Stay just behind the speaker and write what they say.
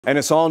And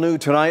it's all new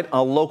tonight.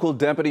 A local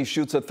deputy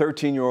shoots a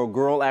 13-year-old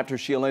girl after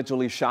she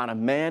allegedly shot a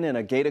man in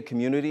a gated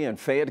community in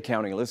Fayette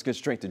County. Let's get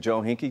straight to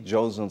Joe Hinkie.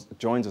 Joe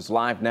joins us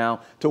live now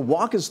to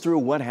walk us through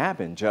what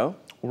happened. Joe?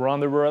 Ron,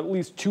 there were at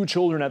least 2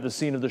 children at the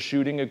scene of the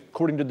shooting.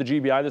 According to the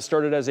GBI, this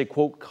started as a,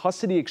 quote,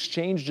 custody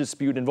exchange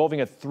dispute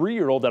involving a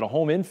 3-year-old at a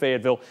home in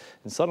Fayetteville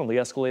and suddenly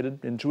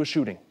escalated into a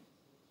shooting.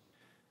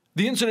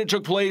 The incident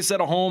took place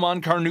at a home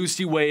on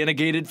Carnoustie Way in a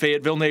gated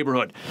Fayetteville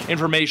neighborhood.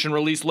 Information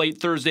released late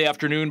Thursday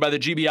afternoon by the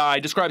GBI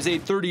describes a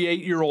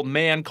 38-year-old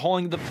man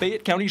calling the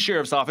Fayette County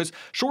Sheriff's Office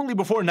shortly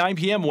before 9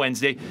 p.m.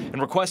 Wednesday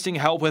and requesting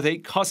help with a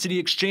custody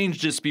exchange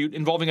dispute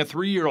involving a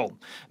 3-year-old.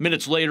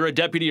 Minutes later, a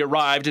deputy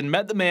arrived and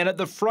met the man at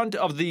the front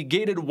of the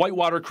gated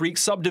Whitewater Creek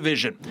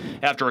subdivision.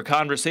 After a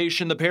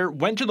conversation, the pair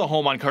went to the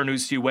home on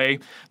Carnoustie Way.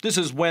 This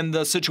is when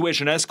the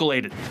situation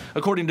escalated.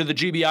 According to the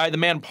GBI, the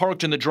man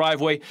parked in the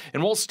driveway,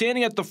 and while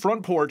standing at the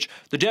front porch,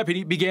 the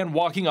deputy began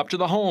walking up to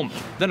the home.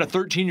 Then a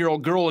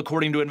 13-year-old girl,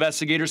 according to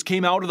investigators,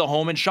 came out of the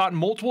home and shot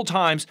multiple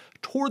times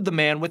toward the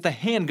man with the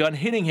handgun,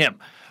 hitting him.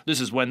 This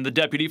is when the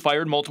deputy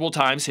fired multiple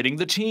times, hitting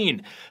the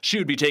teen. She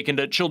would be taken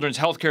to Children's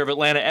Healthcare of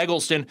Atlanta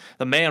Eggleston.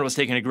 The man was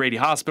taken to Grady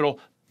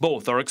Hospital.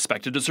 Both are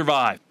expected to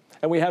survive.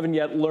 And we haven't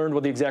yet learned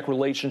what the exact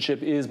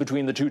relationship is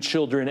between the 2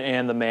 children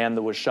and the man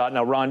that was shot.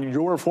 Now, Ron,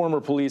 you're a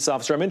former police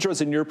officer. I'm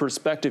interested in your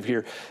perspective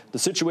here. The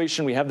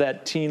situation, we have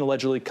that teen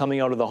allegedly coming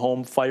out of the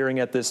home, firing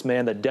at this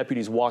man. That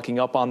deputy's walking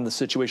up on the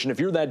situation. If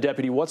you're that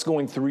deputy, what's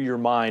going through your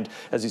mind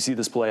as you see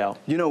this play out?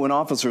 You know, when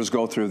officers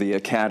go through the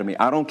academy,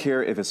 I don't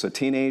care if it's a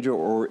teenager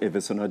or if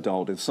it's an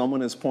adult. If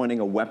someone is pointing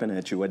a weapon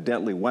at you, a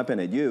deadly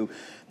weapon at you,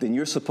 then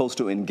you're supposed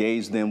to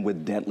engage them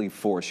with deadly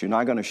force. You're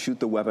not going to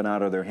shoot the weapon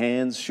out of their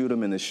hands, shoot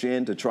them in the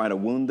shin to try to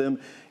wound them.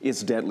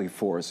 It's deadly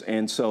force.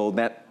 And so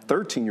that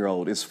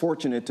 13-year-old is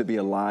fortunate to be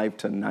alive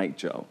tonight,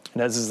 Joe.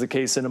 And as is the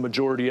case in a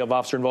majority of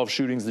officer-involved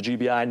shootings, the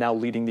GBI now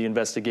leading the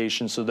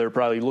investigation. So they're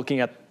probably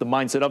looking at the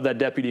mindset of that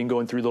deputy and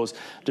going through those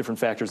different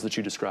factors that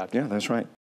you described. Yeah, that's right.